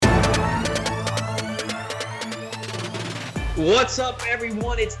What's up,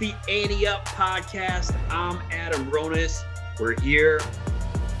 everyone? It's the Ante Up Podcast. I'm Adam Ronis. We're here,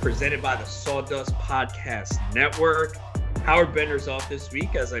 presented by the Sawdust Podcast Network. Howard Bender's off this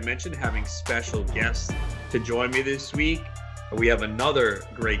week, as I mentioned, having special guests to join me this week. We have another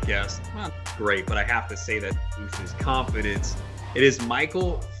great guest. Not great, but I have to say that boosts his confidence. It is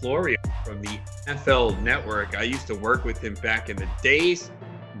Michael Florio from the NFL Network. I used to work with him back in the days.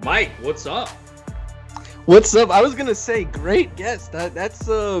 Mike, what's up? What's up? I was going to say, great guest. That's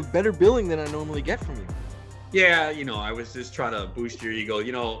better billing than I normally get from you. Yeah, I was just trying to boost your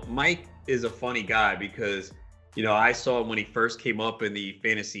ego. Mike is a funny guy because, I saw him when he first came up in the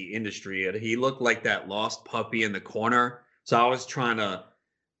fantasy industry, and he looked like that lost puppy in the corner. So I was trying to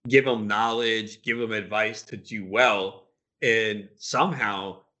give him knowledge, give him advice to do well. And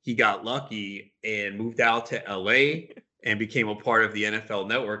somehow he got lucky and moved out to LA and became a part of the NFL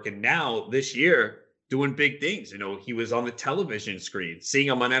Network. And now this year, doing big things. He was on the television screen, seeing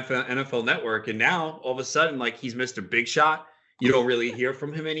him on NFL Network. And now all of a sudden, like, he's Mr. Big Shot. You don't really hear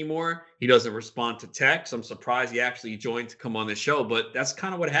from him anymore. He doesn't respond to texts. I'm surprised he actually joined to come on the show, but that's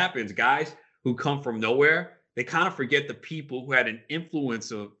kind of what happens. Guys who come from nowhere, they kind of forget the people who had an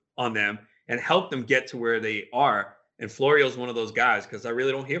influence on them and helped them get to where they are. And Florio's one of those guys because I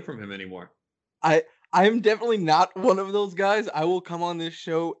really don't hear from him anymore. I'm definitely not one of those guys. I will come on this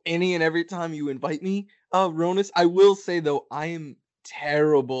show any and every time you invite me, Ronis. I will say, though, I am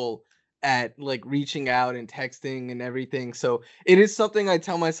terrible at reaching out and texting and everything. So it is something I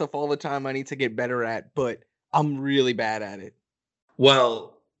tell myself all the time I need to get better at, but I'm really bad at it.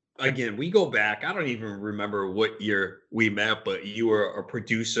 Well, again, we go back. I don't even remember what year we met, but you were a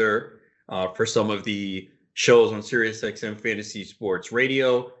producer for some of the shows on SiriusXM Fantasy Sports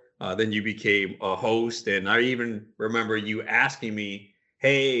Radio. Then you became a host, and I even remember you asking me,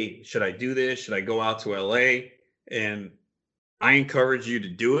 hey, should I do this? Should I go out to LA? And I encourage you to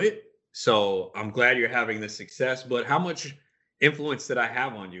do it. So I'm glad you're having the success, but how much influence did I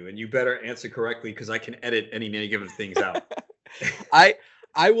have on you? And you better answer correctly because I can edit any negative things out. I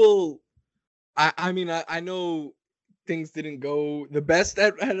know things didn't go the best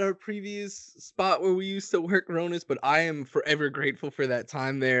at our previous spot where we used to work, Ronis, but I am forever grateful for that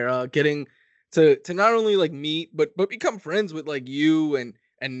time there. Getting to not only meet but become friends with you and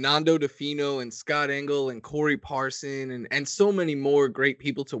Nando DeFino and Scott Engel and Corey Parson and so many more great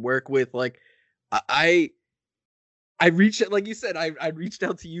people to work with. I reached, like you said, I reached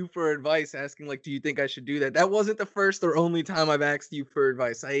out to you for advice, asking do you think I should do that? That wasn't the first or only time I've asked you for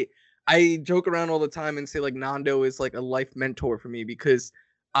advice. I joke around all the time and say Nando is a life mentor for me because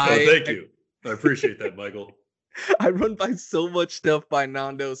thank you. I appreciate that, Michael. I run by so much stuff by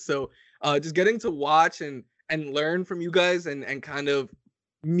Nando. So just getting to watch and learn from you guys and kind of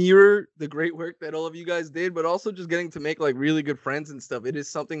mirror the great work that all of you guys did, but also just getting to make really good friends and stuff. It is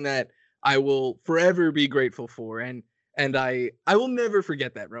something that I will forever be grateful for. And I will never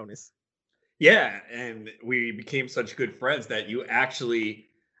forget that, Ronis. Yeah. And we became such good friends that you actually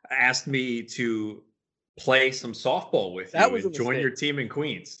asked me to play some softball with you and join your team in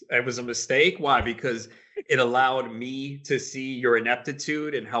Queens. It was a mistake. Why? Because it allowed me to see your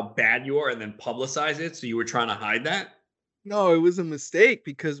ineptitude and how bad you are and then publicize it. So you were trying to hide that? No, it was a mistake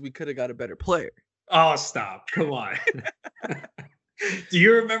because we could have got a better player. Oh, stop. Come on. Do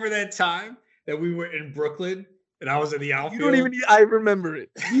you remember that time that we were in Brooklyn and I was in the outfield? I remember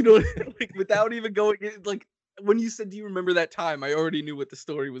it. You don't without even going when you said, do you remember that time? I already knew what the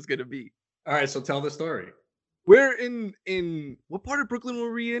story was going to be. All right. So tell the story. We're in what part of Brooklyn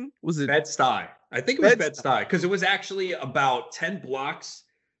were we in? Was it Bed-Stuy? I think it was Bed-Stuy because it was actually about 10 blocks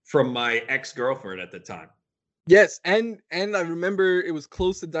from my ex-girlfriend at the time. Yes. And I remember it was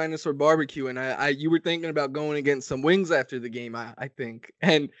close to Dinosaur Barbecue. And you were thinking about going and getting some wings after the game, I think.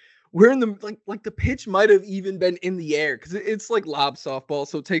 And we're in the the pitch might have even been in the air because it's lob softball,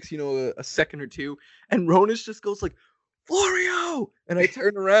 so it takes a second or two. And Ronis just goes Florio, and I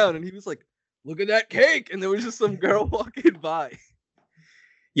turn around and he was look at that cake, and there was just some girl walking by.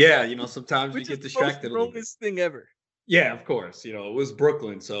 Yeah, sometimes we get distracted. Which is the Ronis thing ever. Yeah, of course. It was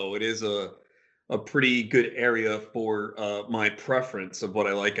Brooklyn, so it is a pretty good area for my preference of what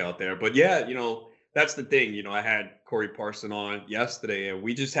I like out there. But yeah, that's the thing. I had Corey Parson on yesterday, and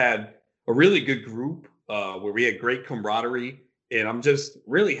we just had a really good group where we had great camaraderie. And I'm just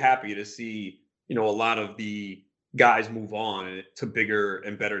really happy to see, a lot of the guys move on to bigger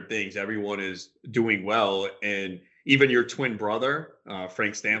and better things. Everyone is doing well. And even your twin brother,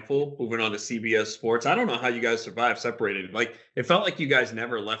 Frank Stanfield, moving on to CBS Sports. I don't know how you guys survived separated. It felt like you guys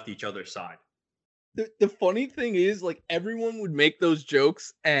never left each other's side. The funny thing is, everyone would make those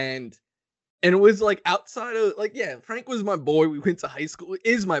jokes, and And it was like outside of like, yeah, Frank was my boy. We went to high school,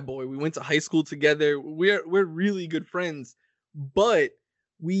 is my boy. We went to high school together. We're really good friends. But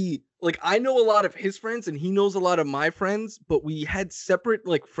we like I know a lot of his friends and he knows a lot of my friends, but we had separate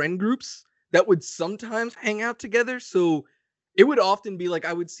like friend groups that would sometimes hang out together. So it would often be like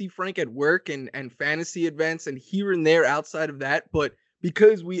I would see Frank at work and fantasy events and here and there outside of that. But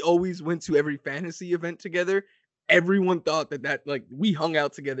because we always went to every fantasy event together, everyone thought that like we hung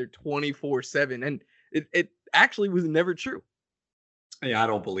out together 24/7, and it actually was never true. Yeah, I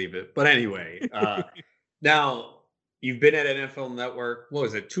don't believe it. But anyway, now you've been at NFL Network. What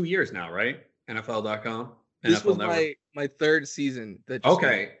was it? 2 years now, right? NFL.com, This NFL was Network. my third season that just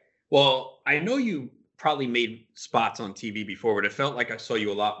went. Okay. Well, I know you probably made spots on TV before, but it felt like I saw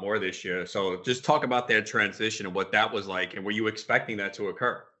you a lot more this year. So just talk about that transition and what that was like, and were you expecting that to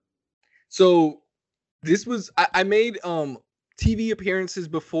occur? So this was I made TV appearances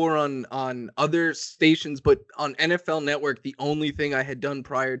before on other stations, but on NFL Network, the only thing I had done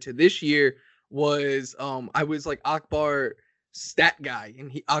prior to this year was I was like Akbar stat guy,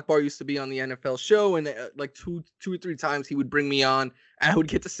 and Akbar used to be on the NFL show, and like two or three times he would bring me on, and I would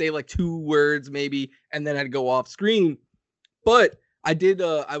get to say like two words maybe, and then I'd go off screen. But I did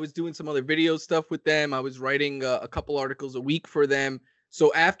I was doing some other video stuff with them. I was writing a couple articles a week for them.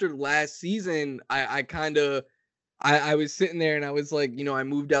 So after last season, I kind of I was sitting there and I was like, I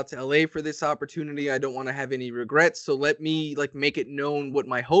moved out to LA for this opportunity. I don't want to have any regrets. So let me like make it known what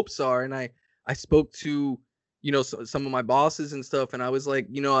my hopes are. And I spoke to, some of my bosses and stuff. And I was like,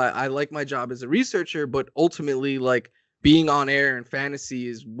 I like my job as a researcher, but ultimately like being on air and fantasy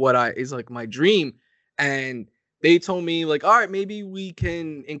is is like my dream. And they told me like, all right, maybe we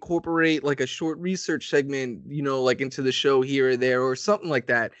can incorporate like a short research segment, like into the show here or there or something like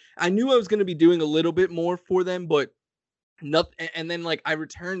that. I knew I was going to be doing a little bit more for them, but nothing. And then like I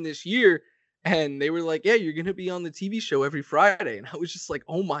returned this year and they were like, yeah, you're going to be on the TV show every Friday. And I was just like,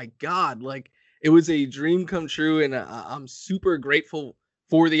 oh my God, like it was a dream come true. And I'm super grateful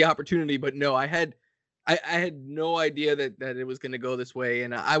for the opportunity. But no, I had no idea that it was going to go this way.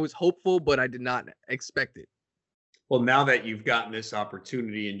 And I was hopeful, but I did not expect it. Well, now that you've gotten this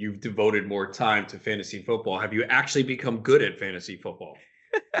opportunity and you've devoted more time to fantasy football, have you actually become good at fantasy football?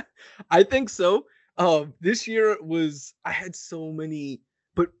 I think so. This year was I had so many,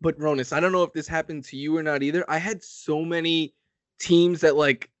 but Ronis, I don't know if this happened to you or not either. I had so many teams that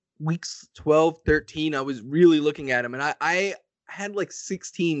like weeks 12, 13, I was really looking at them, and I had like 6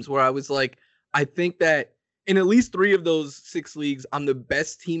 teams where I was like, I think that in at least 3 of those 6 leagues, I'm the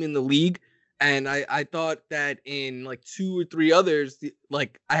best team in the league. And I thought that in like 2 or 3 others,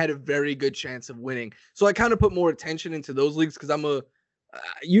 like I had a very good chance of winning. So I kind of put more attention into those leagues because I'm it,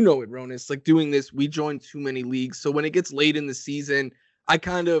 Ronis, like doing this, we joined too many leagues. So when it gets late in the season, I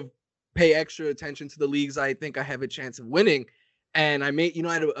kind of pay extra attention to the leagues I think I have a chance of winning. And I made,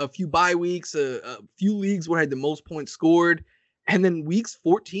 I had a few bye weeks, a few leagues where I had the most points scored. And then weeks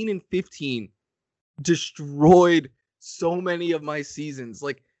 14 and 15 destroyed so many of my seasons.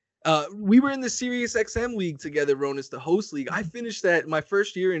 Like, we were in the Sirius XM league together, Ronis, the host league. I finished that my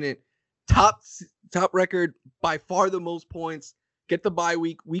first year in it, top record, by far the most points. Get the bye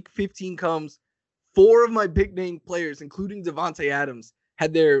week. Week 15 comes. 4 of my big name players, including Devontae Adams,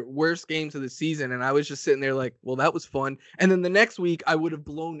 had their worst games of the season, and I was just sitting there like, well, that was fun. And then the next week, I would have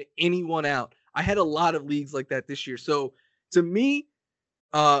blown anyone out. I had a lot of leagues like that this year. So to me,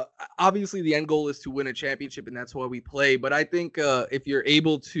 obviously the end goal is to win a championship, and that's why we play. But I think if you're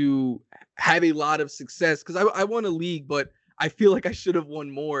able to have a lot of success, because I won a league, but I feel like I should have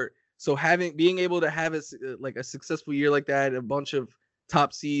won more. So being able to have a successful year like that, a bunch of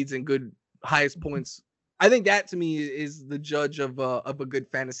top seeds and good highest points, I think that to me is the judge of a good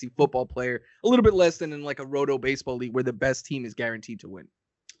fantasy football player. A little bit less than in like a roto baseball league where the best team is guaranteed to win.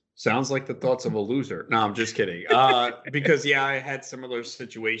 Sounds like the thoughts of a loser. No, I'm just kidding. Because yeah, I had similar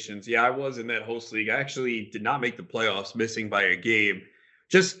situations. Yeah, I was in that host league. I actually did not make the playoffs, missing by a game.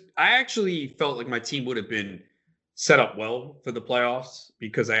 I actually felt like my team would have been set up well for the playoffs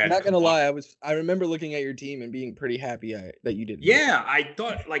because I had. I'm not gonna lie, I remember looking at your team and being pretty happy that you didn't. Yeah, I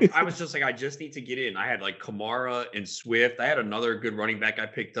thought like I was just like I just need to get in. I had like Kamara and Swift. I had another good running back I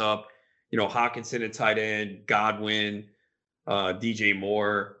picked up. Hawkinson at tight end, Godwin. DJ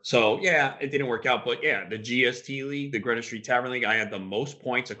Moore. So yeah, it didn't work out. But yeah, the GST league, the Greenwich Street Tavern League, I had the most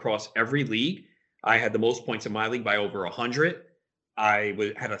points across every league. I had the most points in my league by over 100.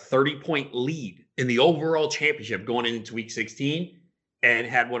 Had a 30-point lead in the overall championship going into week 16 and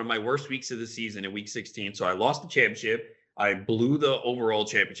had one of my worst weeks of the season in week 16. So I lost the championship. I blew the overall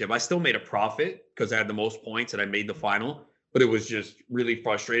championship. I still made a profit because I had the most points and I made the final. but it was just really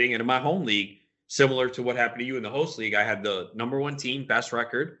frustrating. And in my home league, similar to what happened to you in the host league, I had the number one team, best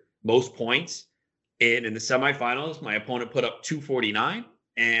record, most points. And in the semifinals, my opponent put up 249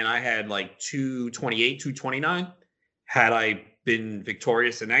 and I had like 228, 229. Had I been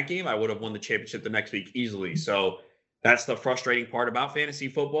victorious in that game, I would have won the championship the next week easily. So that's the frustrating part about fantasy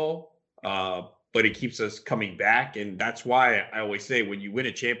football. But it keeps us coming back. And that's why I always say when you win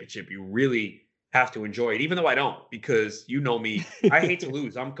a championship, you really have to enjoy it, even though I don't, because you know me, I hate to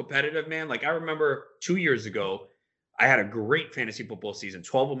lose. I'm competitive, man. Like I remember 2 years ago, I had a great fantasy football season.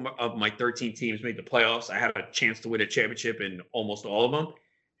 12 of my 13 teams made the playoffs. I had a chance to win a championship in almost all of them.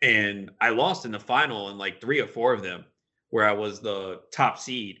 And I lost in the final in like 3 or 4 of them, where I was the top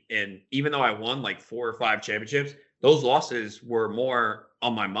seed. And even though I won like 4 or 5 championships, those losses were more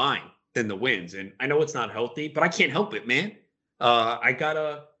on my mind than the wins. And I know it's not healthy, but I can't help it, man. I got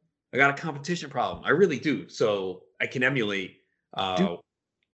a competition problem. I really do. So I can emulate.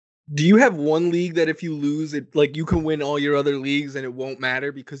 Do you have one league that if you lose it, like you can win all your other leagues and it won't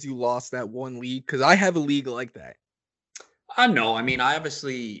matter because you lost that one league? Because I have a league like that. I know. I mean, I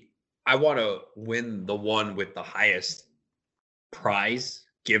want to win the one with the highest prize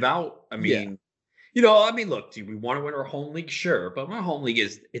give out. I mean, look, do we want to win our home league? Sure. But my home league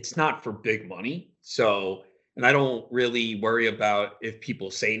it's not for big money. So, and I don't really worry about if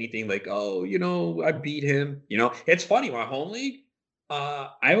people say anything like, oh, I beat him. It's funny. My home league,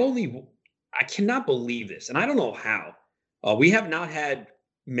 I cannot believe this. And I don't know how. We have not had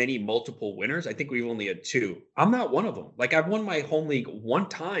many multiple winners. I think we've only had 2. I'm not one of them. Like I've won my home league one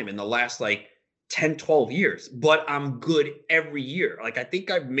time in the last like 10, 12 years, but I'm good every year. Like I think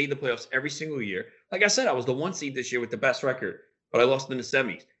I've made the playoffs every single year. Like I said, I was the 1 seed this year with the best record, but I lost in the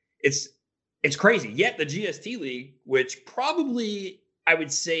semis. It's crazy. Yet the GST league, which probably I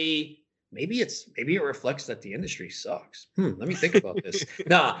would say maybe it reflects that the industry sucks. Let me think about this.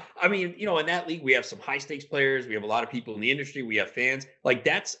 Nah, I mean, in that league, we have some high stakes players. We have a lot of people in the industry. We have fans. Like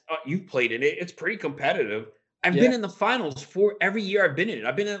that's you've played in it. It's pretty competitive. I've been in the finals for every year I've been in it.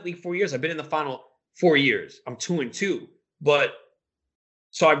 I've been in that league 4 years. I've been in the final 4 years. I'm 2-2. But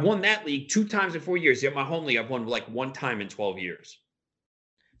so I've won that league 2 times in 4 years. Yet my home league, I've won like 1 time in 12 years.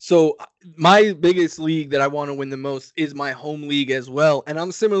 So my biggest league that I want to win the most is my home league as well. And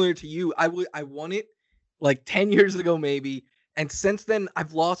I'm similar to you. I won it like 10 years ago, maybe. And since then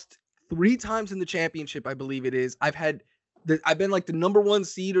I've lost 3 times in the championship. I believe it is. I've been like the number 1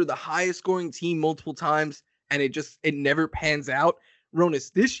 seed or the highest scoring team multiple times. And it never pans out.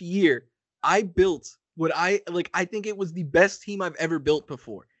 Ronis, this year I built I think it was the best team I've ever built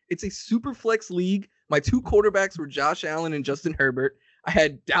before. It's a super flex league. My 2 quarterbacks were Josh Allen and Justin Herbert. I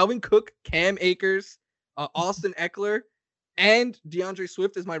had Dalvin Cook, Cam Akers, Austin Eckler, and DeAndre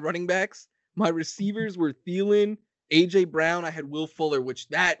Swift as my running backs. My receivers were Thielen, AJ Brown. I had Will Fuller,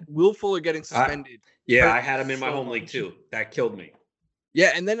 Will Fuller getting suspended. I had him in my home league too. That killed me.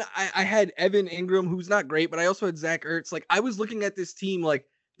 Yeah, and then I had Evan Ingram, who's not great, but I also had Zach Ertz. Like I was looking at this team like,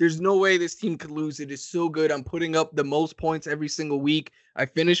 there's no way this team could lose. It is so good. I'm putting up the most points every single week. I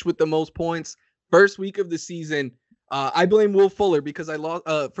finished with the most points. First week of the season, I blame Will Fuller because I lost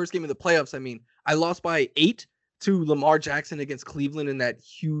first game of the playoffs. I mean, I lost by 8 to Lamar Jackson against Cleveland in that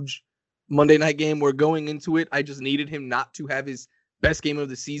huge Monday night game where going into it, I just needed him not to have his best game of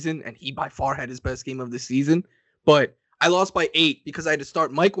the season. And he by far had his best game of the season. But I lost by 8 because I had to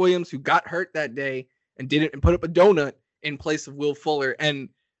start Mike Williams, who got hurt that day and put up a donut in place of Will Fuller. And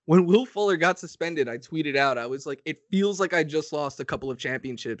when Will Fuller got suspended, I tweeted out, I was like, it feels like I just lost a couple of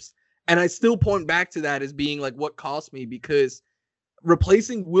championships. And I still point back to that as being like what cost me, because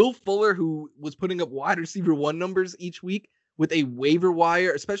replacing Will Fuller, who was putting up wide receiver 1 numbers each week, with a waiver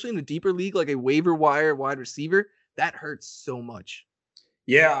wire, especially in a deeper league, like a waiver wire wide receiver, that hurts so much.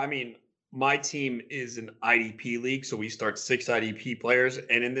 Yeah, I mean, my team is an IDP league, so we start 6 IDP players.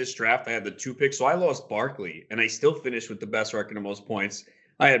 And in this draft, I had the 2 picks. So I lost Barkley, and I still finished with the best record of most points.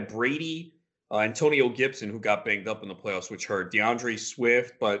 I had Brady, Antonio Gibson, who got banged up in the playoffs, which hurt, DeAndre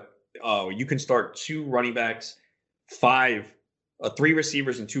Swift, but you can start 2 running backs, 3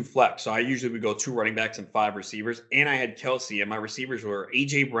 receivers, and 2 flex. So I usually would go 2 running backs and 5 receivers. And I had Kelsey, and my receivers were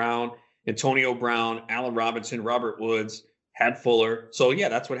AJ Brown, Antonio Brown, Allen Robinson, Robert Woods, had Fuller. So yeah,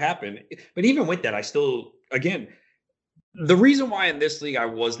 that's what happened. But even with that, I still, again, the reason why in this league I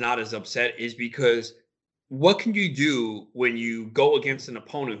was not as upset is because what can you do when you go against an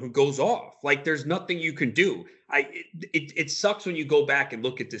opponent who goes off? Like there's nothing you can do. It sucks when you go back and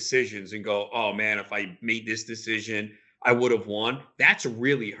look at decisions and go, oh man, if I made this decision, I would have won. That's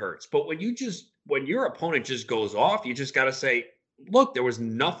really hurts. But when your opponent just goes off, you just got to say, look, there was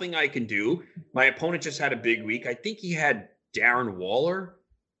nothing I can do. My opponent just had a big week. I think he had Darren Waller.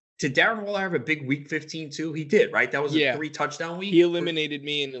 Did Darren Waller have a big week 15 too? He did, right? That was a Yeah. 3-touchdown week. He eliminated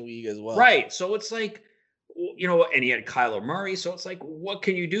me in the league as well. Right. So it's like, you know, and he had Kyler Murray. So it's like, what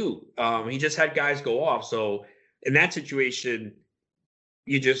can you do? He just had guys go off. So in that situation,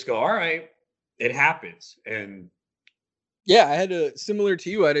 you just go, all right, it happens. And yeah, I had a similar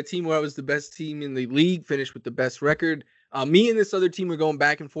to you. I had a team where I was the best team in the league, finished with the best record. Me and this other team were going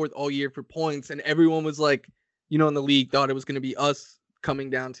back and forth all year for points, and everyone was like, you know, in the league thought it was going to be us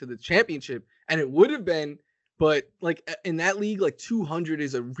coming down to the championship, and it would have been, but like in that league, like 200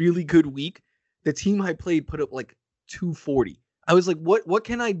 is a really good week. The team I played put up like 240. I was like, what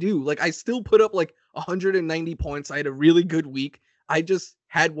can I do? Like, I still put up like 190 points. I had a really good week. I just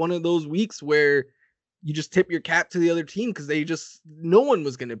had one of those weeks where you just tip your cap to the other team because no one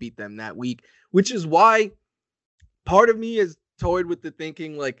was going to beat them that week, which is why part of me is toyed with the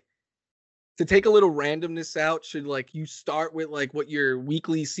thinking, like, to take a little randomness out, should like you start with like what your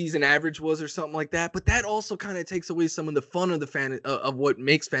weekly season average was or something like that. But that also kind of takes away some of the fun of the of what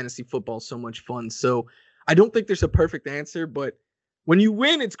makes fantasy football so much fun. So I don't think there's a perfect answer, but when you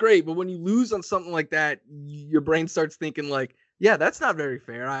win, it's great. But when you lose on something like that, your brain starts thinking like, yeah, that's not very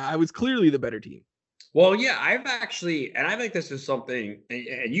fair. I was clearly the better team. Well, yeah, I've actually, and I think this is something,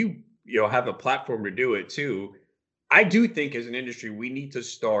 and you know, have a platform to do it too. I do think as an industry, we need to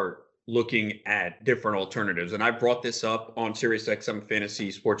start looking at different alternatives. And I brought this up on SiriusXM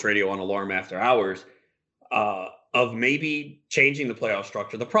Fantasy Sports Radio on Alarm After Hours, of maybe changing the playoff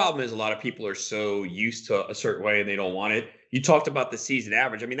structure. The problem is a lot of people are so used to a certain way and they don't want it. You talked about the season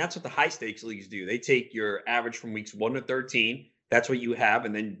average. I mean, that's what the high stakes leagues do. They take your average from weeks 1 to 13. That's what you have.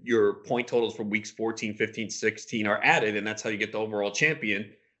 And then your point totals from weeks 14, 15, 16 are added. And that's how you get the overall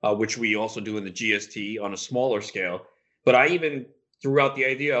champion, which we also do in the GST on a smaller scale. But I even threw out the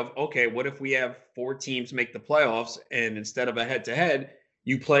idea of, okay, what if we have 4 teams make the playoffs, and instead of a head-to-head,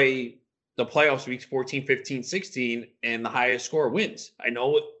 you play the playoffs weeks 14, 15, 16, and the highest score wins. I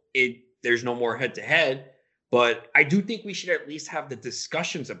know there's no more head-to-head, but I do think we should at least have the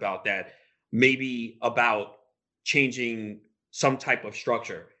discussions about that, maybe about changing some type of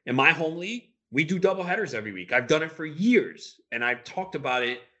structure. In my home league, we do double headers every week. I've done it for years, and I've talked about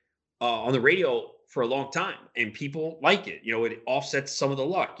it on the radio for a long time, and people like it. You know, it offsets some of the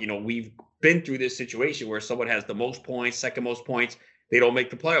luck. You know, we've been through this situation where someone has the most points, second most points, they don't make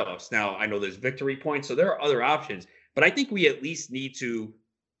the playoffs. Now, I know there's victory points, so there are other options, but I think we at least need to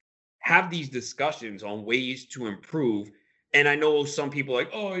have these discussions on ways to improve. And I know some people are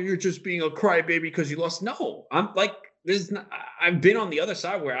like, oh, you're just being a crybaby because you lost. No, I'm like, I've been on the other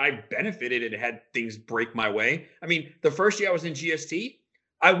side where I benefited and had things break my way. I mean, the first year I was in GST,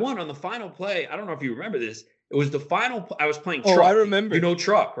 I won on the final play. I don't know if you remember this. It was the final. I was playing Truck. Oh, I remember. You know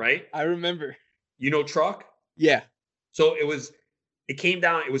Truck, right? I remember. You know Truck? Yeah. So it came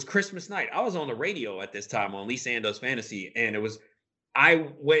down. It was Christmas night. I was on the radio at this time on Lee Sandoz Fantasy, and I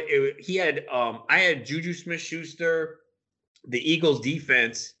had Juju Smith-Schuster, the Eagles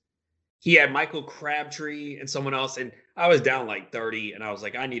defense. He had Michael Crabtree and someone else, and I was down like 30, and I was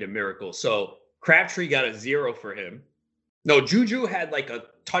like, I need a miracle. So Crabtree got a 0 for him. No, Juju had like a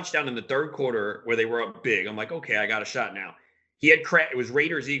touchdown in the third quarter where they were up big. I'm like, okay, I got a shot now. It was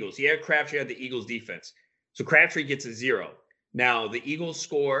Raiders Eagles. He had Crabtree had the Eagles defense. So Crabtree gets a 0. Now the Eagles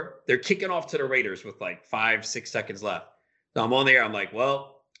score. They're kicking off to the Raiders with like 5-6 seconds left. So I'm on there. I'm like,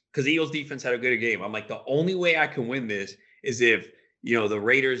 well, because the Eagles defense had a good game. I'm like, the only way I can win this is if, you know, the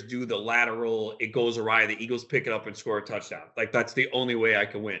Raiders do the lateral, it goes awry, the Eagles pick it up and score a touchdown. Like, that's the only way I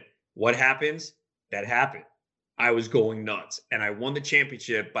can win. What happens? That happened. I was going nuts, and I won the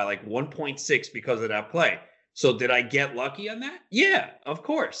championship by like 1.6 because of that play. So did I get lucky on that? Yeah, of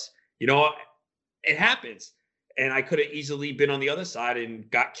course. You know, it happens. And I could have easily been on the other side and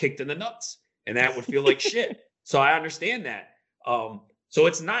got kicked in the nuts, and that would feel like shit. So I understand that. So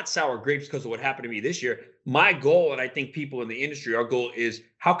it's not sour grapes because of what happened to me this year. My goal, and I think people in the industry, our goal is,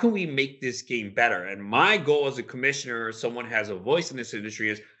 how can we make this game better? And my goal as a commissioner or someone who has a voice in this industry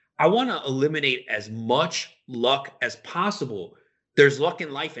is, I want to eliminate as much luck as possible. There's luck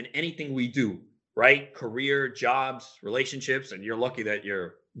in life in anything we do, right? Career, jobs, relationships, and you're lucky that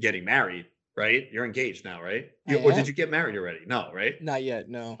you're getting married, right? You're engaged now, right? Or did you get married already? No, right? Not yet,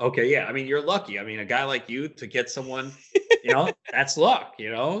 no. Okay, yeah. I mean, you're lucky. I mean, a guy like you to get someone, you know, that's luck,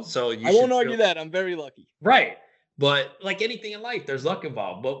 you know? So I won't argue that. I'm very lucky. Right. But like anything in life, there's luck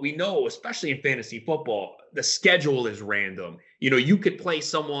involved. But we know, especially in fantasy football, the schedule is random. You know, you could play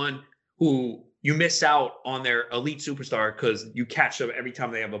someone who you miss out on their elite superstar because you catch them every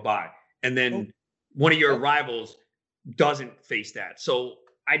time they have a bye. And then one of your rivals doesn't face that. So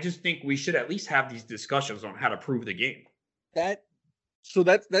I just think we should at least have these discussions on how to prove the game. That So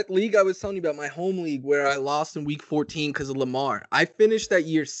that's that league I was telling you about, my home league, where I lost in week 14 because of Lamar. I finished that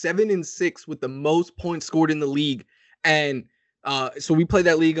year 7-6 with the most points scored in the league. And so we played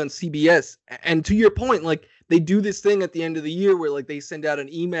that league on CBS. And to your point, like they do this thing at the end of the year where like they send out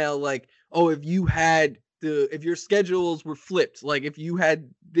an email like, oh, if your schedules were flipped, like if you had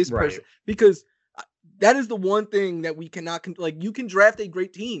this person, because that is the one thing that we cannot like. You can draft a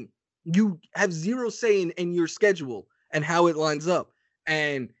great team, you have zero say in your schedule and how it lines up.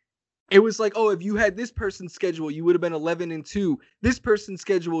 And it was like, oh, if you had this person's schedule, you would have been 11-2. This person's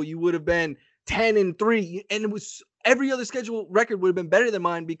schedule, you would have been 10-3. And it was every other schedule record would have been better than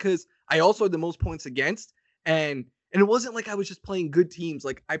mine because I also had the most points against. And it wasn't like I was just playing good teams.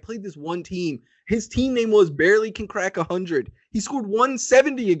 Like I played this one team. His team name was barely can crack 100. He scored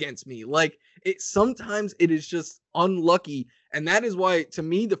 170 against me. Like sometimes it is just unlucky. And that is why, to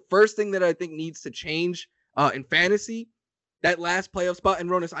me, the first thing that I think needs to change in fantasy, that last playoff spot. And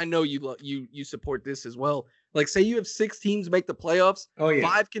Ronis, I know you support this as well. Like, say you have 6 teams make the playoffs. Oh, yeah.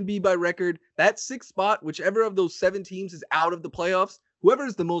 5 can be by record. That 6th spot, whichever of those 7 teams is out of the playoffs, whoever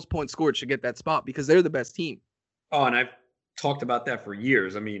is the most points scored should get that spot because they're the best team. Oh, and I've talked about that for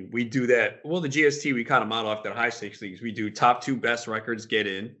years. I mean, we do that. Well, the GST, we kind of model off that high stakes leagues. We do top 2 best records get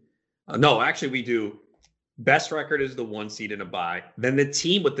in. No, actually, we do best record is the 1 seed in a bye. Then the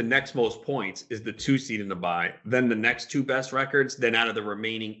team with the next most points is the 2 seed in the bye. Then the next 2 best records. Then out of the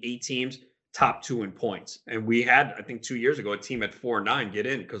remaining 8 teams, top 2 in points. And we had, I think 2 years ago, a team at 4-9 get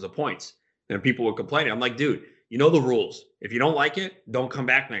in because of points. And people were complaining. I'm like, dude, you know the rules. If you don't like it, don't come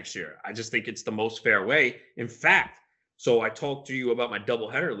back next year. I just think it's the most fair way. In fact, so I talked to you about my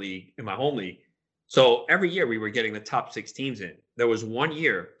doubleheader league in my home league. So every year we were getting the top 6 teams in. There was one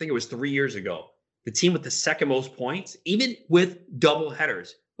year, I think it was 3 years ago, the team with the second most points, even with double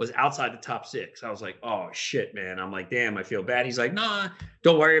headers, was outside the top 6. I was like, oh, shit, man. I'm like, damn, I feel bad. He's like, nah,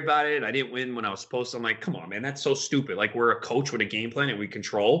 don't worry about it. I didn't win when I was supposed to. I'm like, come on, man. That's so stupid. Like, we're a coach with a game plan and we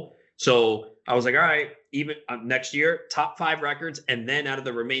control. So I was like, all right, even next year, top 5 records. And then out of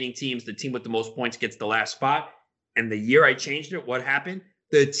the remaining teams, the team with the most points gets the last spot. And the year I changed it, what happened?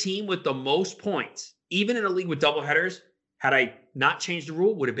 The team with the most points, even in a league with double headers, had I not changed the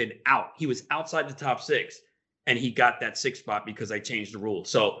rule, would have been out. He was outside the top 6, and he got that 6th spot because I changed the rule.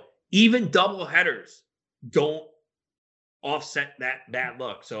 So even double headers don't offset that bad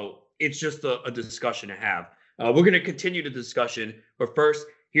luck. So it's just a discussion to have. We're going to continue the discussion, but first,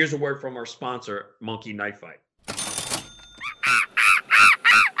 here's a word from our sponsor, Monkey Knife Fight.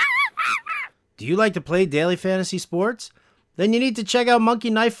 Do you like to play daily fantasy sports? Then you need to check out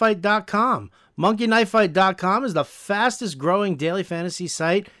monkeyknifefight.com. monkeyknifefight.com is the fastest growing daily fantasy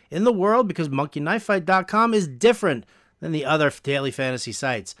site in the world because monkeyknifefight.com is different than the other daily fantasy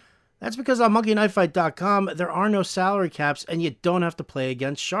sites. That's because on monkeyknifefight.com there are no salary caps and you don't have to play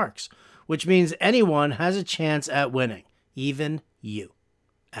against sharks, which means anyone has a chance at winning. Even you,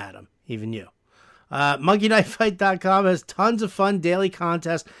 Adam, even you. monkeyknifefight.com has tons of fun daily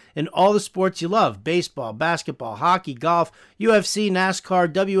contests in all the sports you love: baseball, basketball, hockey, golf, UFC, NASCAR,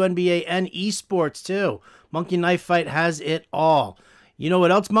 WNBA, and esports too. Monkey Knife Fight has it all. You know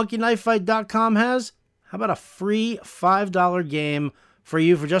what else monkeyknifefight.com has? How about a free $5 game for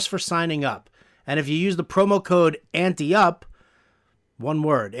you for signing up? And if you use the promo code ANTEUP, one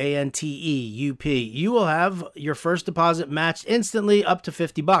word, ANTEUP, you will have your first deposit matched instantly up to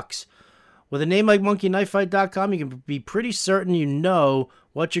 $50. With a name like monkeyknifefight.com, you can be pretty certain you know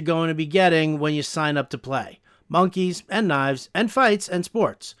what you're going to be getting when you sign up to play. Monkeys and knives and fights and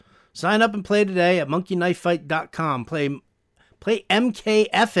sports. Sign up and play today at monkeyknifefight.com. Play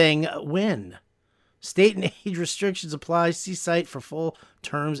MKFing win. State and age restrictions apply. See site for full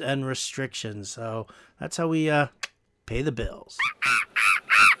terms and restrictions. So that's how we pay the bills.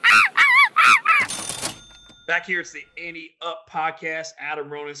 Back here, it's the Ante Up podcast. Adam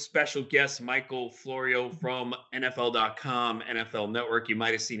Ronis, special guest Michael Florio from NFL.com, NFL Network. You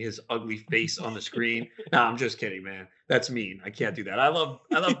might have seen his ugly face on the screen. No, I'm just kidding, man. That's mean. I can't do that. I love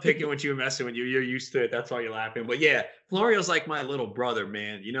picking with you and messing with you. You're used to it. That's why you're laughing. But yeah, Florio's like my little brother,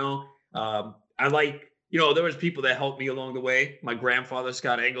 man. You know, I like, you know, there was people that helped me along the way. My grandfather,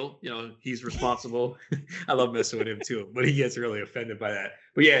 Scott Engel, you know, he's responsible. I love messing with him too, but he gets really offended by that.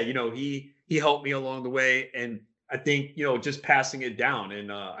 But yeah, you know, he helped me along the way. And I think, you know, just passing it down.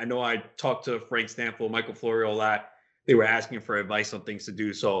 And I know I talked to Frank Stanfield, Michael Florio a lot. They were asking for advice on things to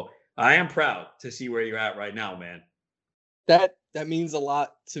do. So I am proud to see where you're at right now, man. That means a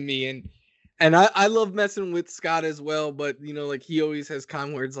lot to me. And I love messing with Scott as well. But, you know, like he always has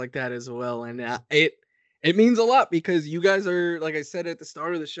kind words like that as well. And It means a lot because you guys are, like I said at the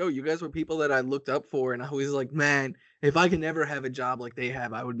start of the show, you guys were people that I looked up for, and I was like, man, if I can ever have a job like they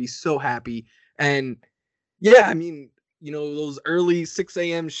have, I would be so happy. And yeah, I mean, those early 6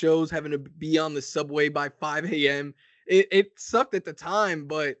 a.m. shows, having to be on the subway by 5 a.m. It sucked at the time,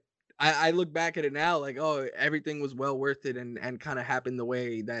 but I look back at it now like, oh, everything was well worth it and kind of happened the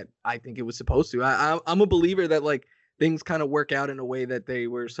way that I think it was supposed to. I'm a believer that like things kind of work out in a way that they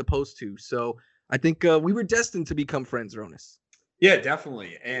were supposed to. So I think we were destined to become friends, Ronis. Yeah,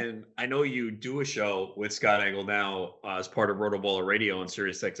 definitely. And I know you do a show with Scott Engel now as part of Rotoballer Radio on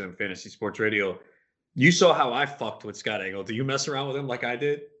SiriusXM Fantasy Sports Radio. You saw how I fucked with Scott Engel. Do you mess around with him like I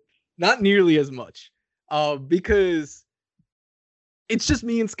did? Not nearly as much, because it's just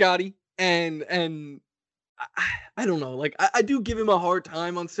me and Scotty, and I don't know. Like I do give him a hard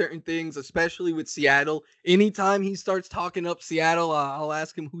time on certain things, especially with Seattle. Anytime he starts talking up Seattle, I'll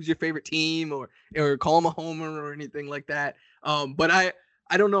ask him who's your favorite team, or call him a homer or anything like that. But I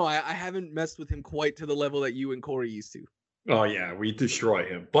don't know. I haven't messed with him quite to the level that you and Corey used to. Oh yeah, we destroy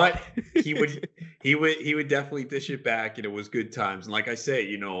him, but he would definitely dish it back, and it was good times. And like I say,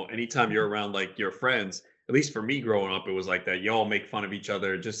 anytime you're around like your friends, at least for me growing up, it was like that. You all make fun of each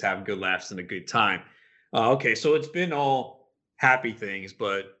other, just have good laughs and a good time. Okay, so it's been all happy things,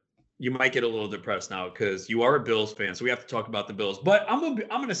 but you might get a little depressed now because you are a Bills fan, so we have to talk about the Bills. But I'm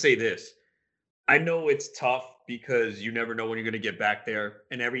gonna say this. I know it's tough because you never know when you're going to get back there.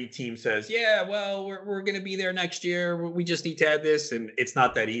 And every team says, yeah, well, we're going to be there next year. We just need to add this. And it's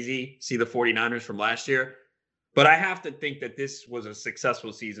not that easy. See the 49ers from last year. But I have to think that this was a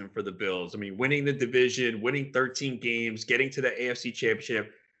successful season for the Bills. I mean, winning the division, winning 13 games, getting to the AFC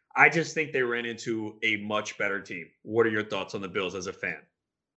Championship. I just think they ran into a much better team. What are your thoughts on the Bills as a fan?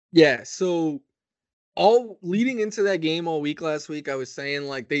 Yeah, so all leading into that game all week last week, I was saying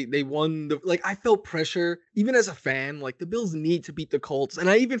like they won I felt pressure even as a fan, like the Bills need to beat the Colts, and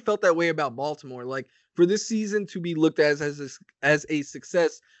I even felt that way about Baltimore. Like for this season to be looked at as a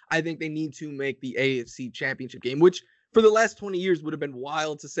success, I think they need to make the AFC Championship game, which for the last 20 years would have been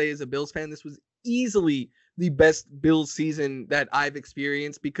wild to say as a Bills fan. This was easily the best Bills season that I've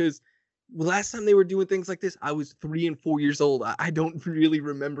experienced because last time they were doing things like this, I was 3 and 4 years old. I don't really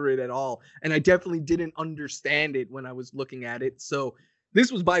remember it at all. And I definitely didn't understand it when I was looking at it. So this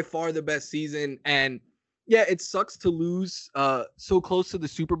was by far the best season. And yeah, it sucks to lose so close to the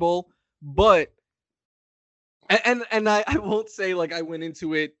Super Bowl. But and I won't say like I went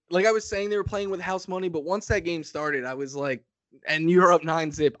into it like I was saying they were playing with house money. But once that game started, I was like, and you're up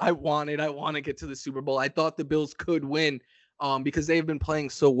 9-0. I want to get to the Super Bowl. I thought the Bills could win because they've been playing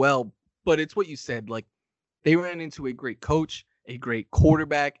so well. But it's what you said, like they ran into a great coach, a great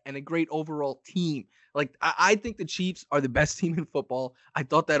quarterback, and a great overall team. Like I think the Chiefs are the best team in football. I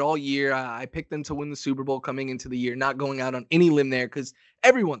thought that all year. I picked them to win the Super Bowl coming into the year, not going out on any limb there because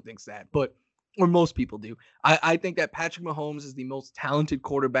everyone thinks that, or most people do. I think that Patrick Mahomes is the most talented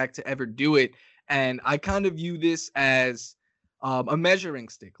quarterback to ever do it. And I kind of view this as a measuring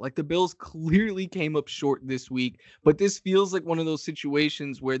stick. Like the Bills clearly came up short this week, but this feels like one of those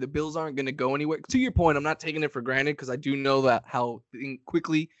situations where the Bills aren't going to go anywhere. To your point, I'm not taking it for granted because I do know that how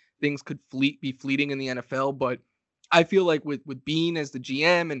quickly things could be fleeting in the NFL. But I feel like with Bean as the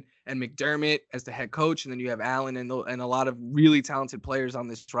GM and McDermott as the head coach, and then you have Allen and a lot of really talented players on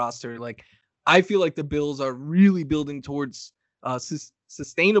this roster, like I feel like the Bills are really building towards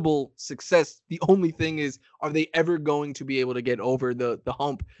sustainable success. The only thing is, are they ever going to be able to get over the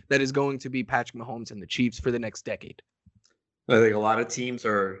hump that is going to be Patrick Mahomes and the Chiefs for the next decade? I think a lot of teams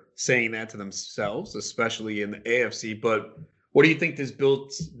are saying that to themselves, especially in the AFC. But what do you think this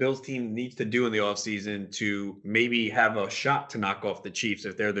Bills team needs to do in the offseason to maybe have a shot to knock off the Chiefs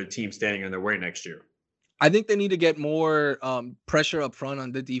if they're their team standing in their way next year? I think they need to get more pressure up front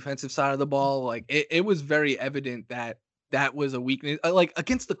on the defensive side of the ball. Like it was very evident that was a weakness. Like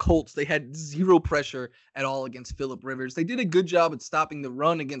against the Colts, they had zero pressure at all against Phillip Rivers. They did a good job at stopping the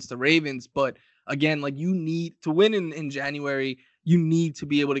run against the Ravens. But again, like you need to win in January, you need to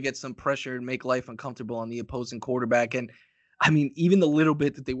be able to get some pressure and make life uncomfortable on the opposing quarterback. And I mean, even the little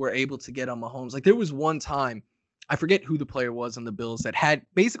bit that they were able to get on Mahomes, like there was one time, I forget who the player was on the Bills that had,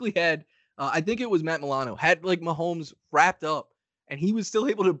 I think it was Matt Milano, had like Mahomes wrapped up and he was still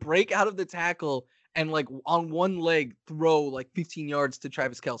able to break out of the tackle and like on one leg throw like 15 yards to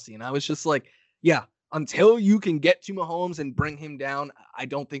Travis Kelce. And I was just like, yeah, until you can get to Mahomes and bring him down, I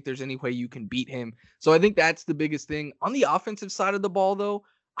don't think there's any way you can beat him. So I think that's the biggest thing. On the offensive side of the ball, though,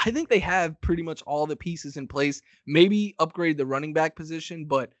 I think they have pretty much all the pieces in place. Maybe upgrade the running back position,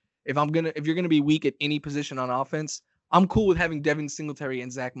 but if you're gonna be weak at any position on offense, I'm cool with having Devin Singletary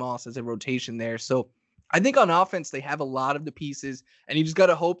and Zach Moss as a rotation there. So I think on offense, they have a lot of the pieces, and you just got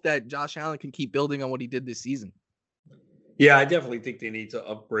to hope that Josh Allen can keep building on what he did this season. Yeah, I definitely think they need to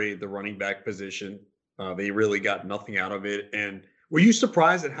upgrade the running back position. They really got nothing out of it. And were you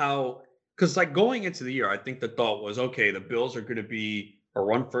surprised at how, because like going into the year, I think the thought was, okay, the Bills are going to be a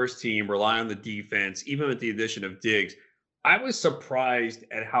run first team, rely on the defense, even with the addition of Diggs. I was surprised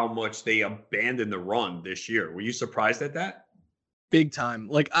at how much they abandoned the run this year. Were you surprised at that? Big time.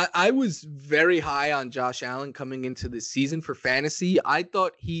 Like I was very high on Josh Allen coming into this season for fantasy. I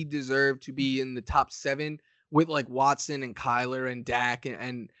thought he deserved to be in the top 7 with like Watson and Kyler and Dak.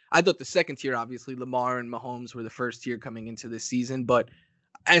 And I thought the second tier, obviously Lamar and Mahomes were the first tier coming into this season. But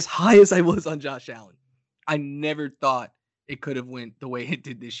as high as I was on Josh Allen, I never thought it could have went the way it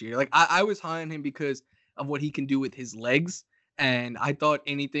did this year. Like I was high on him because of what he can do with his legs. And I thought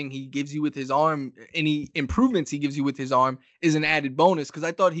anything he gives you with his arm, any improvements he gives you with his arm is an added bonus, because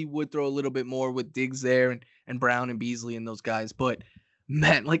I thought he would throw a little bit more with Diggs there and Brown and Beasley and those guys. But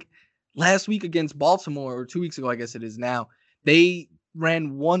man, like last week against Baltimore, or 2 weeks ago, I guess it is now, they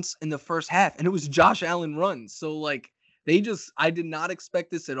ran once in the first half and it was Josh Allen runs. So like I did not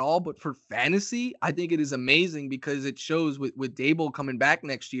expect this at all. But for fantasy, I think it is amazing because it shows with Dable coming back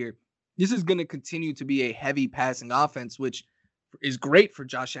next year, this is going to continue to be a heavy passing offense, which is great for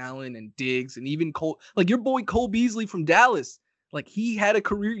Josh Allen and Diggs and even Cole, like your boy Cole Beasley from Dallas. Like he had a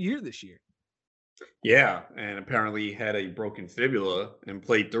career year this year. Yeah, and apparently he had a broken fibula and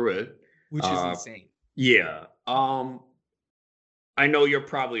played through it, which is insane. Yeah. I know you're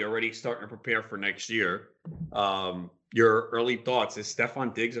probably already starting to prepare for next year. Your early thoughts, is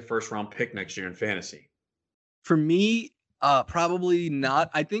Stefon Diggs a first round pick next year in fantasy? For me, probably not.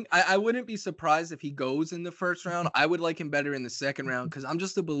 I think I wouldn't be surprised if he goes in the first round. I would like him better in the second round because I'm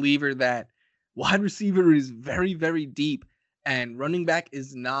just a believer that wide receiver is very, very deep and running back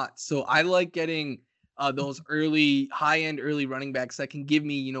is not. So I like getting those early, high-end early running backs that can give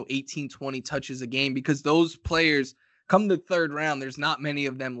me, 18, 20 touches a game, because those players come the third round, there's not many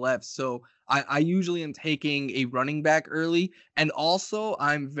of them left. So I usually am taking a running back early. And also,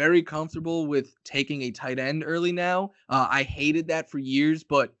 I'm very comfortable with taking a tight end early now. I hated that for years,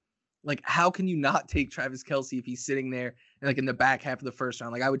 but like, how can you not take Travis Kelce if he's sitting there like in the back half of the first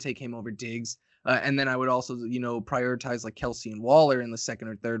round? Like, I would take him over Diggs. And then I would also, prioritize like Kelce and Waller in the second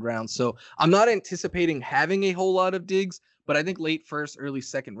or third round. So I'm not anticipating having a whole lot of Diggs, but I think late first, early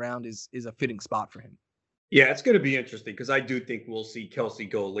second round is a fitting spot for him. Yeah, it's going to be interesting because I do think we'll see Kelce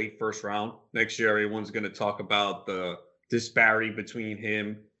go late first round next year. Everyone's going to talk about the disparity between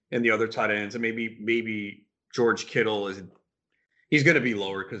him and the other tight ends, and maybe George Kittle he's going to be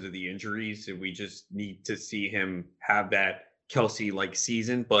lower because of the injuries, and we just need to see him have that Kelce-like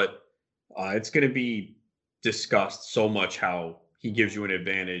season. But it's going to be discussed so much how he gives you an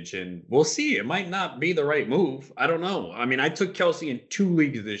advantage, and we'll see. It might not be the right move. I don't know. I mean, I took Kelce in 2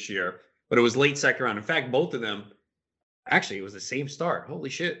 leagues this year, but it was late second round. In fact, both of them, actually, it was the same start. Holy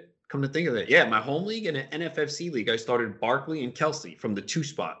shit. Come to think of it. Yeah, my home league and an NFFC league, I started Barkley and Kelce from the 2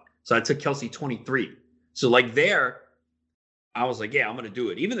 spot. So I took Kelce 23. So like there, I was like, yeah, I'm going to do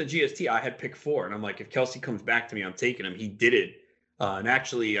it. Even the GST, I had pick 4. And I'm like, if Kelce comes back to me, I'm taking him. He did it. And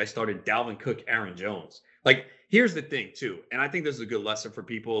actually, I started Dalvin Cook, Aaron Jones. Like, here's the thing, too. And I think this is a good lesson for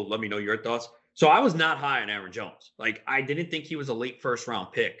people. Let me know your thoughts. So I was not high on Aaron Jones. Like, I didn't think he was a late first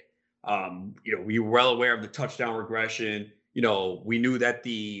round pick. We were well aware of the touchdown regression. We knew that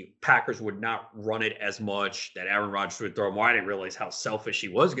the Packers would not run it as much, that Aaron Rodgers would throw more. I didn't realize how selfish he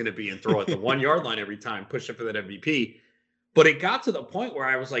was going to be and throw at the 1 yard line every time, push it for that MVP. But it got to the point where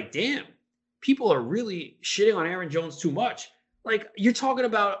I was like, damn, people are really shitting on Aaron Jones too much. Like, you're talking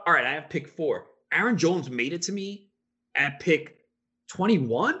about, all right, I have pick 4. Aaron Jones made it to me at pick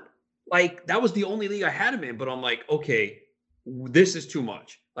 21. Like, that was the only league I had him in. But I'm like, okay, this is too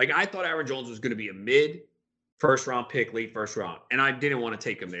much. Like, I thought Aaron Jones was going to be a mid first round pick, late first round. And I didn't want to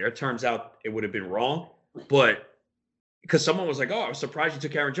take him there. It turns out it would have been wrong. But because someone was like, oh, I was surprised you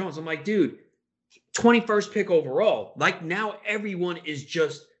took Aaron Jones. I'm like, dude, 21st pick overall. Like, now everyone is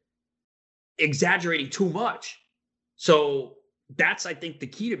just exaggerating too much. So that's, I think, the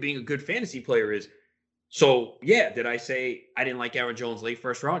key to being a good fantasy player is, so yeah, did I say I didn't like Aaron Jones late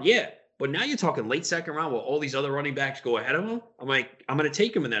first round? Yeah. But now you're talking late second round where all these other running backs go ahead of him. I'm like, I'm going to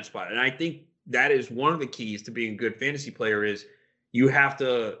take him in that spot. And I think that is one of the keys to being a good fantasy player is you have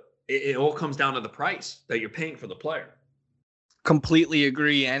to, it all comes down to the price that you're paying for the player. Completely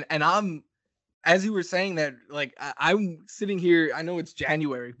agree. And I'm, as you were saying that, like, I'm sitting here, I know it's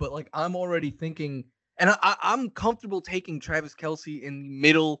January, but like, I'm already thinking, and I'm comfortable taking Travis Kelce in the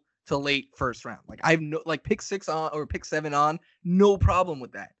middle to late first round. Like, I've no, like pick 6 on or pick 7 on, no problem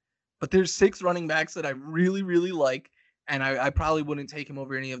with that. but there's 6 running backs that I really, really like, and I probably wouldn't take him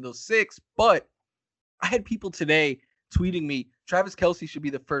over any of those 6. But I had people today tweeting me, Travis Kelce should be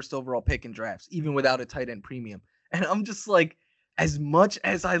the first overall pick in drafts, even without a tight end premium. And I'm just like, as much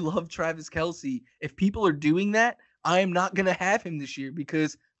as I love Travis Kelce, if people are doing that, I am not going to have him this year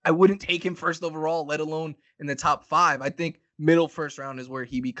because I wouldn't take him first overall, let alone in the top 5. I think middle first round is where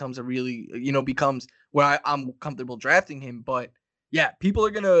he becomes becomes where I'm comfortable drafting him. But yeah, people are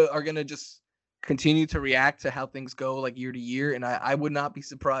gonna just continue to react to how things go like year to year. And I would not be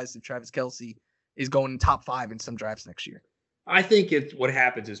surprised if Travis Kelce is going top 5 in some drafts next year. I think what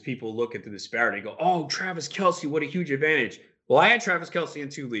happens is people look at the disparity and go, oh, Travis Kelce, what a huge advantage. Well, I had Travis Kelce in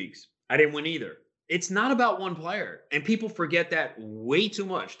 2 leagues. I didn't win either. It's not about one player. And people forget that way too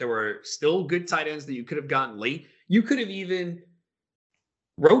much. There were still good tight ends that you could have gotten late. You could have even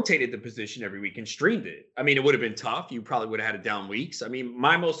rotated the position every week and streamed it. I mean, it would have been tough. You probably would have had down weeks. I mean,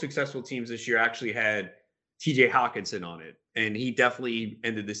 my most successful teams this year actually had TJ Hawkinson on it. And he definitely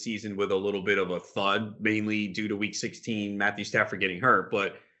ended the season with a little bit of a thud, mainly due to week 16, Matthew Stafford getting hurt.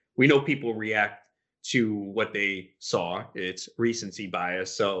 But we know people react to what they saw. It's recency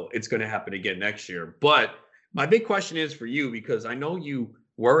bias. So it's going to happen again next year. But my big question is for you, because I know you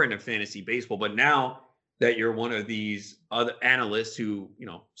were in a fantasy baseball, but now that you're one of these other analysts who,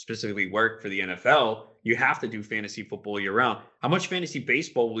 specifically work for the NFL, you have to do fantasy football year round. How much fantasy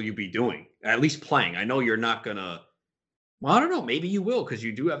baseball will you be doing? At least playing. I know you're not going to, well, I don't know. Maybe you will, because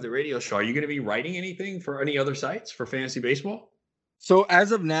you do have the radio show. Are you going to be writing anything for any other sites for fantasy baseball? So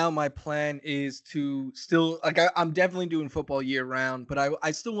as of now, my plan is to still, I'm definitely doing football year round, but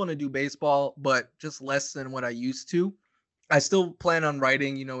I still want to do baseball, but just less than what I used to. I still plan on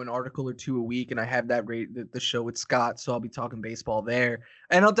writing, an article or 2 a week, and I have that the show with Scott, so I'll be talking baseball there,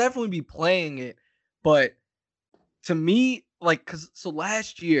 and I'll definitely be playing it. But to me, so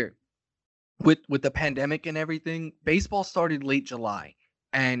last year with the pandemic and everything, baseball started late July,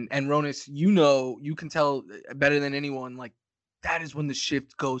 and Ronis, you can tell better than anyone, that is when the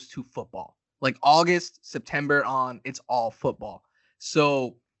shift goes to football. Like August, September on, it's all football.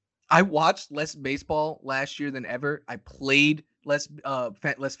 So I watched less baseball last year than ever. I played less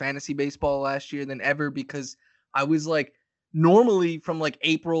fantasy baseball last year than ever because I was normally from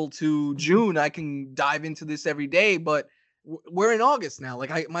April to June, I can dive into this every day, but we're in August now.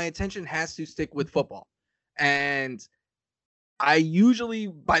 My attention has to stick with football. And I usually,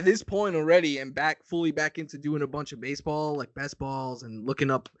 by this point already, am fully back into doing a bunch of baseball, like best balls and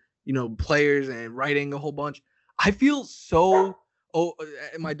looking up, players and writing a whole bunch. I feel so. Oh,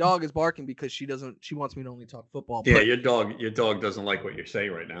 my dog is barking because she wants me to only talk football. Yeah, your dog doesn't like what you're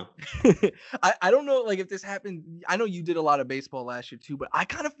saying right now. I don't know, if this happened. I know you did a lot of baseball last year too, but I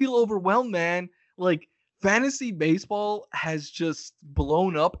kind of feel overwhelmed, man. Fantasy baseball has just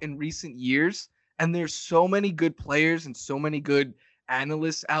blown up in recent years. And there's so many good players and so many good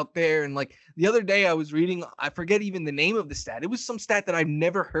analysts out there. And the other day I was reading, I forget even the name of the stat. It was some stat that I've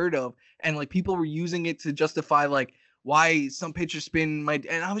never heard of. And people were using it to justify why some pitchers spin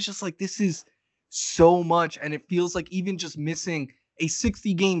and I was just this is so much. And it feels like even just missing a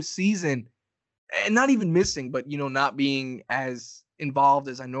 60 game season, and not even missing, but not being as involved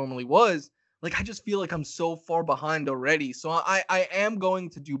as I normally was. I just feel like I'm so far behind already. So I am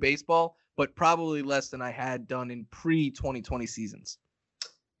going to do baseball, but probably less than I had done in pre-2020 seasons.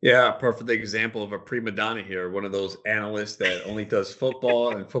 Yeah, perfect example of a prima donna here. One of those analysts that only does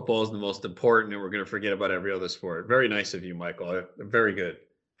football, and football is the most important, and we're going to forget about every other sport. Very nice of you, Michael. Very good.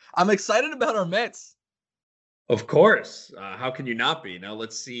 I'm excited about our Mets. Of course. How can you not be? Now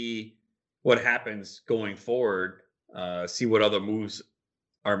let's see what happens going forward. See what other moves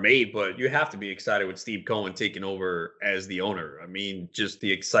are made, but you have to be excited with Steve Cohen taking over as the owner. I mean, just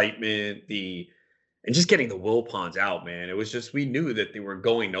the excitement, and just getting the Wilpons out, man. It was just, we knew that they were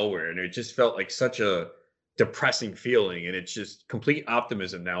going nowhere, and it just felt like such a depressing feeling, and it's just complete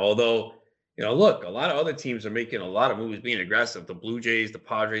optimism now. Although, look, a lot of other teams are making a lot of moves, being aggressive. The Blue Jays, the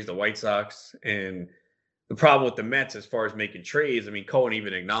Padres, the White Sox, and the problem with the Mets as far as making trades, I mean, Cohen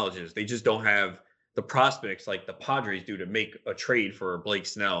even acknowledges they just don't have the prospects like the Padres do to make a trade for Blake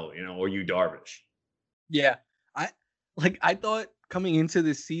Snell, or Yu Darvish. Yeah. I thought coming into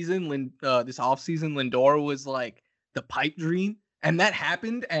this season, this offseason, Lindor was the pipe dream, and that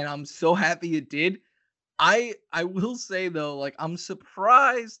happened, and I'm so happy it did. I will say though, I'm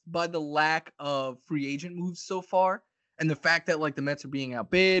surprised by the lack of free agent moves so far, and the fact that the Mets are being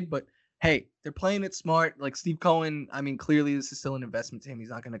outbid, but hey, they're playing it smart. Steve Cohen, I mean, clearly this is still an investment to him. He's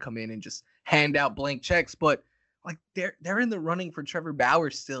not going to come in and just hand out blank checks, but they're in the running for Trevor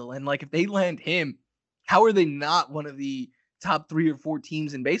Bauer still. And if they land him, how are they not one of the top 3 or 4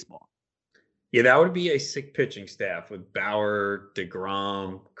 teams in baseball? Yeah, that would be a sick pitching staff with Bauer,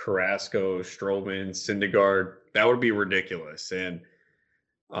 DeGrom, Carrasco, Stroman, Syndergaard. That would be ridiculous. And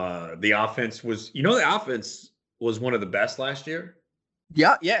the offense was, the offense was one of the best last year.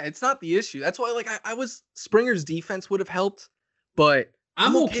 Yeah, yeah, it's not the issue. That's why, like, I was Springer's defense would have helped, but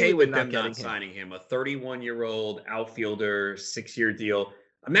I'm okay with them getting not signing him. A 31-year-old outfielder, 6-year deal.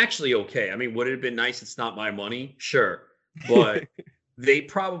 I'm actually okay. I mean, would it have been nice? It's not my money, sure, but they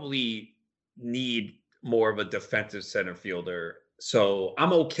probably need more of a defensive center fielder. So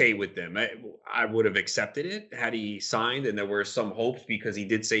I'm okay with them. I would have accepted it had he signed, and there were some hopes because he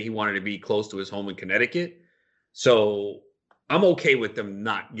did say he wanted to be close to his home in Connecticut. So I'm okay with them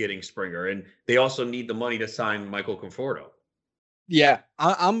not getting Springer, and they also need the money to sign Michael Conforto. Yeah,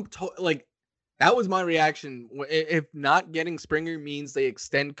 like that was my reaction. If not getting Springer means they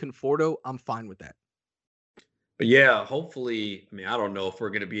extend Conforto, I'm fine with that. But yeah, hopefully, I mean, I don't know if we're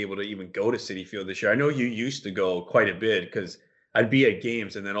going to be able to even go to Citi Field this year. I know you used to go quite a bit because I'd be at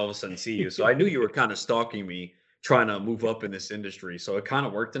games and then all of a sudden see you. So I knew you were kind of stalking me, trying to move up in this industry. So it kind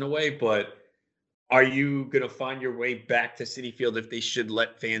of worked in a way. But are you going to find your way back to Citi Field if they should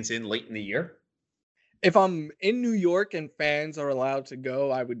let fans in late in the year? If I'm in New York and fans are allowed to go,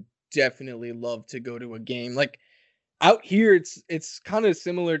 I would definitely love to go to a game. Like out here, it's kind of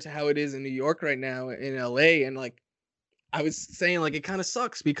similar to how it is in New York right now in LA. And like I was saying, like it kind of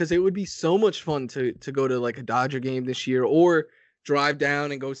sucks because it would be so much fun to go to like a Dodger game this year or drive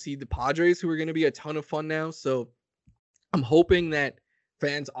down and go see the Padres, who are going to be a ton of fun now. So I'm hoping that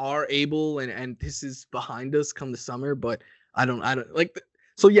fans are able and this is behind us come the summer, but I don't like.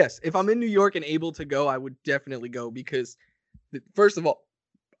 So yes, if I'm in New York and able to go, I would definitely go because first of all,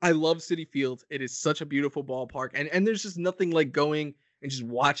 I love Citi Field. It is such a beautiful ballpark, and there's just nothing like going and just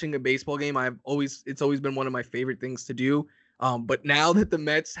watching a baseball game. It's always been one of my favorite things to do. But now that the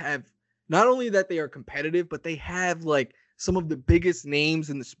Mets have not only that they are competitive, but they have like some of the biggest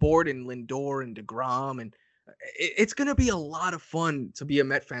names in the sport in Lindor and DeGrom, and it's gonna be a lot of fun to be a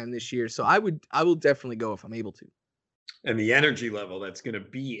Met fan this year. So I will definitely go if I'm able to. And the energy level that's going to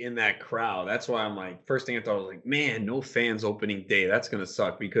be in that crowd. That's why I'm like, first thing I thought was like, man, no fans opening day. That's going to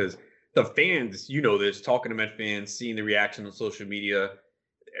suck because the fans, this, talking to Met fans, seeing the reaction on social media,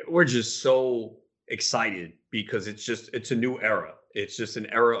 we're just so excited because it's a new era. It's just an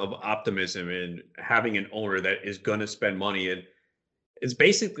era of optimism and having an owner that is going to spend money. And it's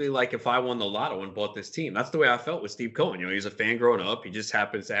basically like if I won the lotto and bought this team. That's the way I felt with Steve Cohen. He's a fan growing up. He just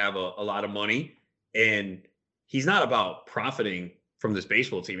happens to have a lot of money, and he's not about profiting from this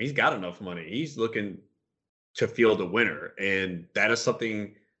baseball team. He's got enough money. He's looking to field a winner. And that is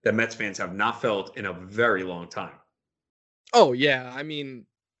something that Mets fans have not felt in a very long time. Oh, yeah. I mean,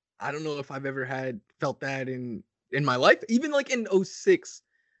 I don't know if I've ever felt that in my life. Even like in 06,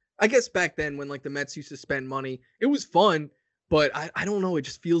 I guess back then when like the Mets used to spend money, it was fun. But I don't know. It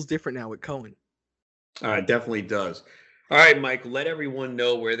just feels different now with Cohen. It definitely does. All right, Mike, let everyone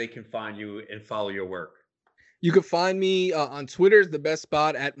know where they can find you and follow your work. You can find me on Twitter, the best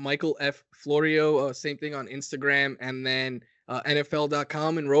spot at Michael F. Florio. Same thing on Instagram, and then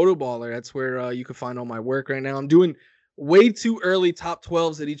NFL.com and Rotoballer. That's where you can find all my work right now. I'm doing way too early top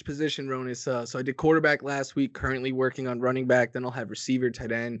 12s at each position, Ronis. So I did quarterback last week, currently working on running back. Then I'll have receiver,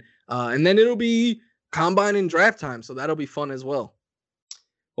 tight end. And then it'll be combine and draft time. So that'll be fun as well.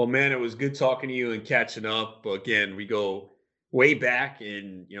 Well, man, it was good talking to you and catching up. Again, we go way back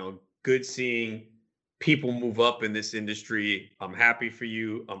and, good seeing people move up in this industry. I'm happy for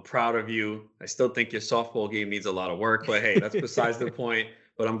you. I'm proud of you. I still think your softball game needs a lot of work, but hey, that's besides the point.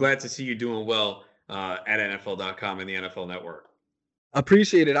 But I'm glad to see you doing well at NFL.com and the NFL Network.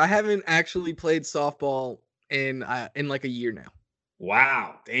 Appreciate it. I haven't actually played softball in like a year now.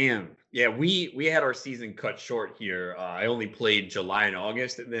 Wow, damn. Yeah, we had our season cut short here. I only played July and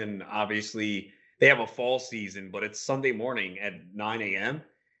August, and then obviously they have a fall season, but it's Sunday morning at 9 a.m.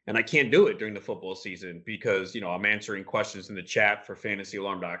 And I can't do it during the football season because, I'm answering questions in the chat for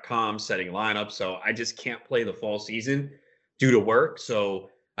fantasyalarm.com, setting lineups. So I just can't play the fall season due to work. So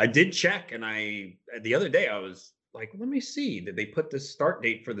I did check, and the other day I was like, let me see, did they put the start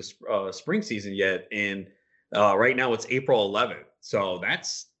date for the spring season yet? And right now it's April 11th. So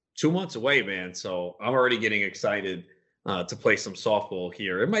that's 2 months away, man. So I'm already getting excited to play some softball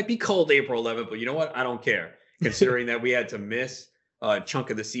here. It might be cold April 11th, but you know what? I don't care, considering that we had to miss a chunk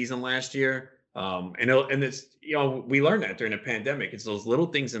of the season last year. And it's, we learned that during the pandemic. It's those little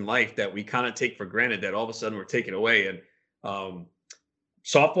things in life that we kind of take for granted that all of a sudden we're taking away. And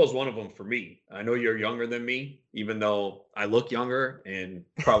softball is one of them for me. I know you're younger than me, even though I look younger and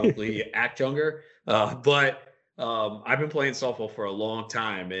probably act younger. But I've been playing softball for a long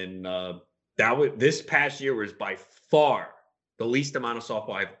time. And this past year was by far the least amount of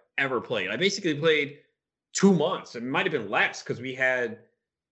softball I've ever played. I basically played 2 months. It might have been less because we had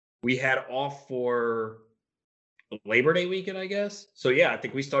off for Labor Day weekend, I guess. So yeah, I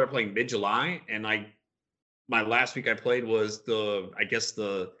think we started playing mid-July, and my last week I played was we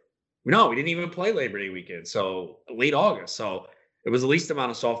didn't even play Labor Day weekend, so late August. So it was the least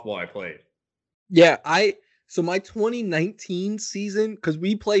amount of softball I played. Yeah, so my 2019 season, because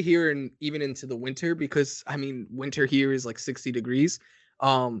we play here and even into the winter, because I mean winter here is like 60 degrees.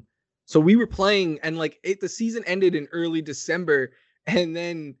 So we were playing, and like the season ended in early December, and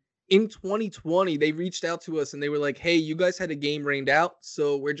then in 2020 they reached out to us and they were like, "Hey, you guys had a game rained out,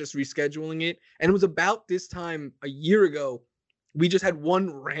 so we're just rescheduling it." And it was about this time a year ago, we just had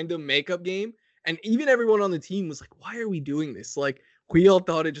one random makeup game, and even everyone on the team was like, "Why are we doing this?" Like, we all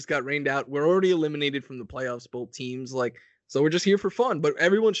thought it just got rained out. We're already eliminated from the playoffs, both teams. Like, so we're just here for fun. But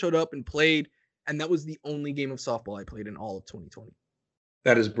everyone showed up and played, and that was the only game of softball I played in all of 2020.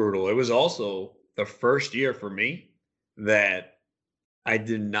 That is brutal. It was also the first year for me that I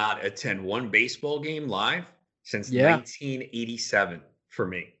did not attend one baseball game live since 1987 for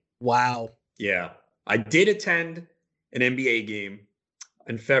me. Wow. Yeah. I did attend an NBA game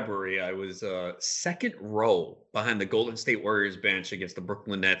in February. I was second row behind the Golden State Warriors bench against the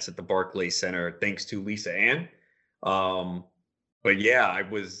Brooklyn Nets at the Barclays Center, thanks to Lisa Ann. But yeah, I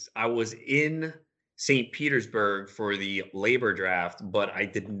was in St. Petersburg for the labor draft, but I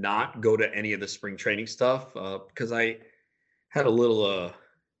did not go to any of the spring training stuff because I had I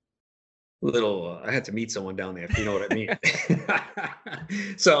had to meet someone down there, if you know what I mean.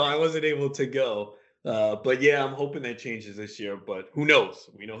 So I wasn't able to go. But yeah, I'm hoping that changes this year, but who knows?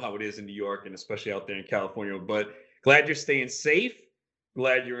 We know how it is in New York and especially out there in California. But glad you're staying safe.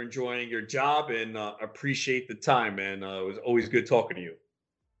 Glad you're enjoying your job, and appreciate the time, man. It was always good talking to you.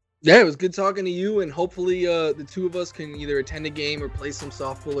 Yeah, it was good talking to you, and hopefully the two of us can either attend a game or play some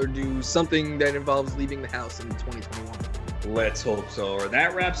softball or do something that involves leaving the house in 2021. Let's hope so. Or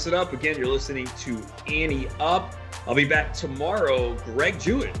that wraps it up. Again, you're listening to Annie Up. I'll be back tomorrow. Greg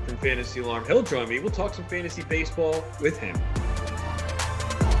Jewett from Fantasy Alarm, he'll join me. We'll talk some fantasy baseball with him.